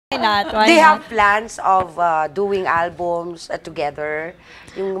not? Why They not? have plans of doing albums together?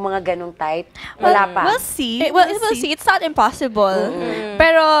 Yung mga ganong type? Wala pa. We'll see. We'll see. It's not impossible.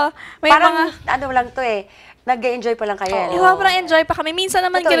 Pero may Parang, mga... ano lang to eh, nag-enjoy pa lang kayo. Sobrang enjoy pa kami. Minsan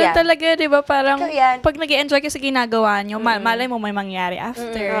naman ganun talaga, di ba? Parang pag nag-enjoy kayo sa ginagawa nyo, malay mo may mangyari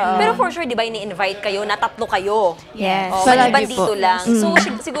after. Pero for sure, di ba, ini-invite kayo na tatlo kayo? Yes. Maliban dito lang. So,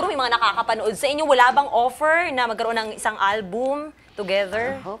 siguro may mga nakakapanood sa inyo. Wala bang offer na magkaroon ng isang album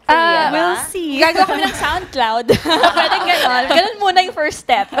together? We'll see. Gagawa kami ng SoundCloud. Pwedeng gano'n. Ganun muna yung first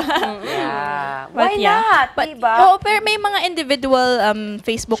step. Why not? Diba? Oo, pero may mga individual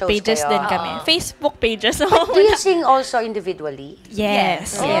Facebook Shows pages kayo. din kami. Facebook pages. Do you sing also individually?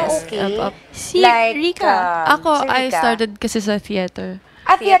 Yes. Okay. Si Like, Rica. Ako, si I Rica. started kasi sa theater.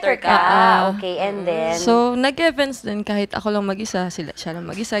 Theater ka. ka. Okay, and then? So, nag-events din kahit ako lang mag-isa, siya lang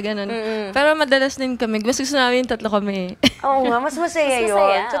mag-isa, ganun. Pero madalas din kami. Mas gusto namin tatlo kami. Oo nga, mas masaya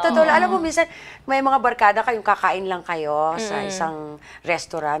yun. Totoo, alam mo, minsan, may mga barkada kayong kakain lang kayo sa isang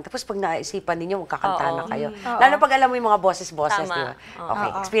restaurant. Tapos pag naisipan ninyo, magkakanta na kayo. Lalo pag alam mo yung mga boses-boses, di ba? Okay,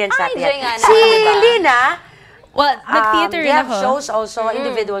 experience natin enjoy yan. nga Si Lena, Well, nag-theater you rin have ako. shows also,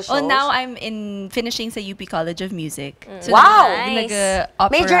 individual shows. Oh, now I'm in finishing sa UP College of Music. So, Wow!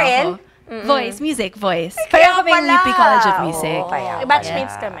 nag-opera Major in? ako. Voice, music, voice. Kaya Kaya kami yung pala. UP College of Music.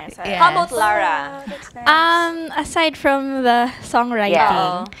 Batchmates kami. Yes. How about Lara? Aside from the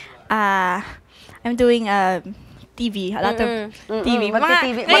songwriting, I'm doing TV, a lot of TV.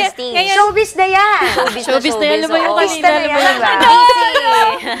 Magti-TV. Ngayon, Showbiz na yan! showbiz na yan. Alam mo yung Artista kanina, na alam mo yan. yung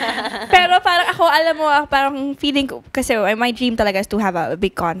Pero parang ako, alam mo, parang feeling ko, kasi my dream talaga is to have a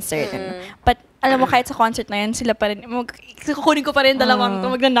big concert. But alam mo, kahit sa concert na yan, sila pa rin, kukunin ko pa rin dalawang,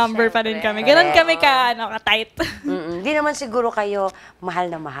 magna-number pa rin kami. Ganon kami ka-tight. Hindi naman siguro kayo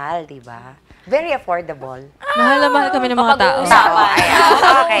mahal na mahal, di ba? Very affordable. Mahal na mahal kami ng mga tao.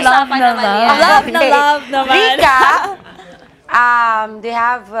 Okay. Love na love naman. Rica, do you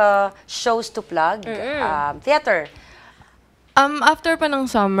have shows to plug? Theater? After pa ng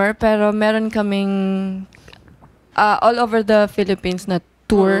summer, pero meron kaming all over the Philippines na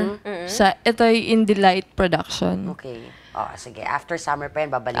tour. Ito ay In Delight Production. Okay. Sige. After summer pa yan,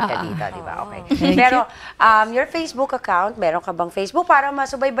 babalik ka dito, di ba? Okay. Pero, your Facebook account, meron ka bang Facebook para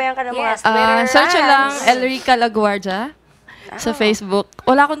masubaybayan ka ng mga Twitter? Search lang Rica Laguardia sa Facebook.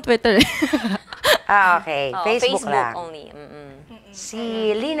 Wala akong Twitter. Okay. Facebook lang. only.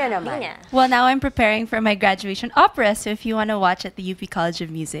 Si Lena naman. Well, now I'm preparing for my graduation opera. So if you want to watch at the UP College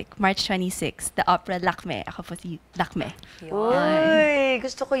of Music, March 26, the opera Lakme. Ako po si Lakme. Uy,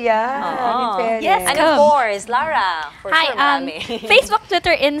 gusto ko yan. Yes, And of course, Lara. For sure, marami. Facebook,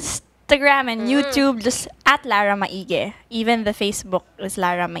 Twitter, Instagram, and YouTube, just at Lara Maigue. Even the Facebook is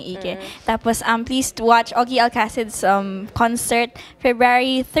Lara Maigue. Tapos, please watch Ogie Alcacid's concert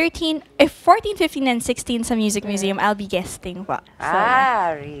February 14, 15, and 16 sa Music Museum. I'll be guesting po. So,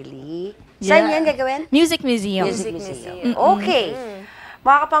 Really? Saan yan gagawin? Music Museum. Music Museum. Okay.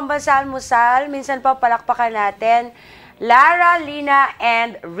 Mga kapambansang almusal, minsan pa palakpakan natin Lara, Lena,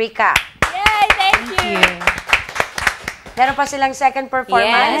 and Rica. Yay! Thank you! Meron pa silang second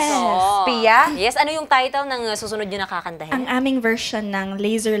performance. Yes. Pia? Yes, ano yung title ng susunod nyo nakakantahin? Ang aming version ng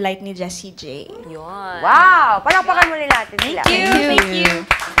Laser Light ni Jessie J. Yun. Wow! Palakpakan muli natin sila. Thank you!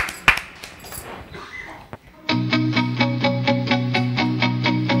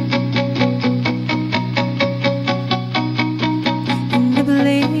 In the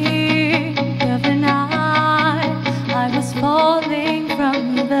blink of an eye, I was falling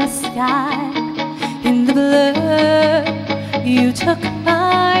from the sky. In the blur, you took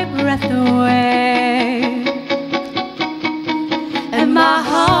my breath away, and my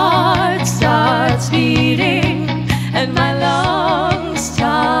heart starts beating, and my lungs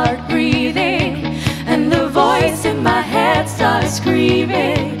start breathing, and the voice in my head starts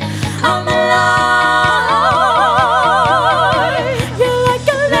screaming, I'm alive. You're like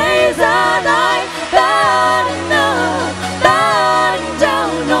a laser light burning up, burning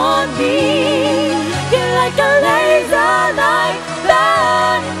down on me. You're like a laser light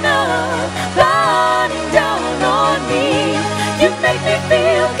burning up, burning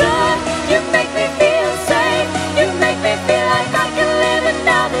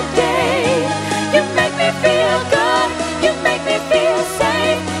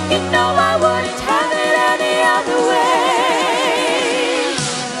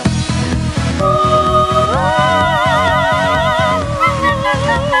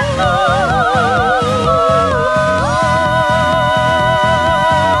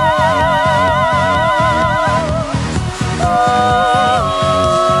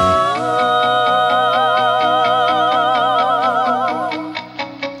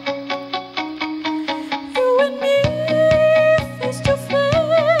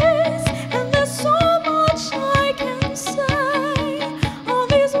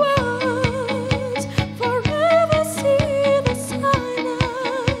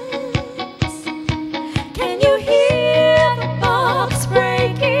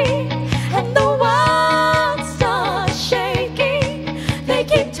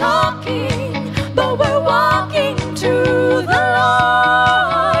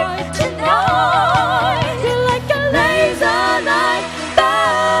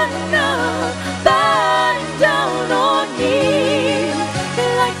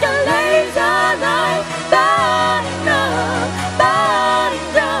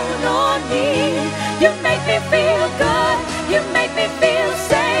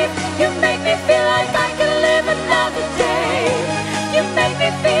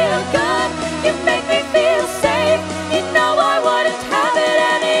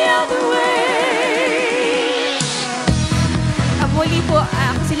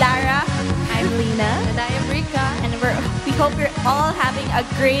all having a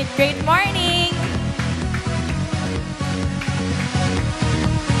great morning.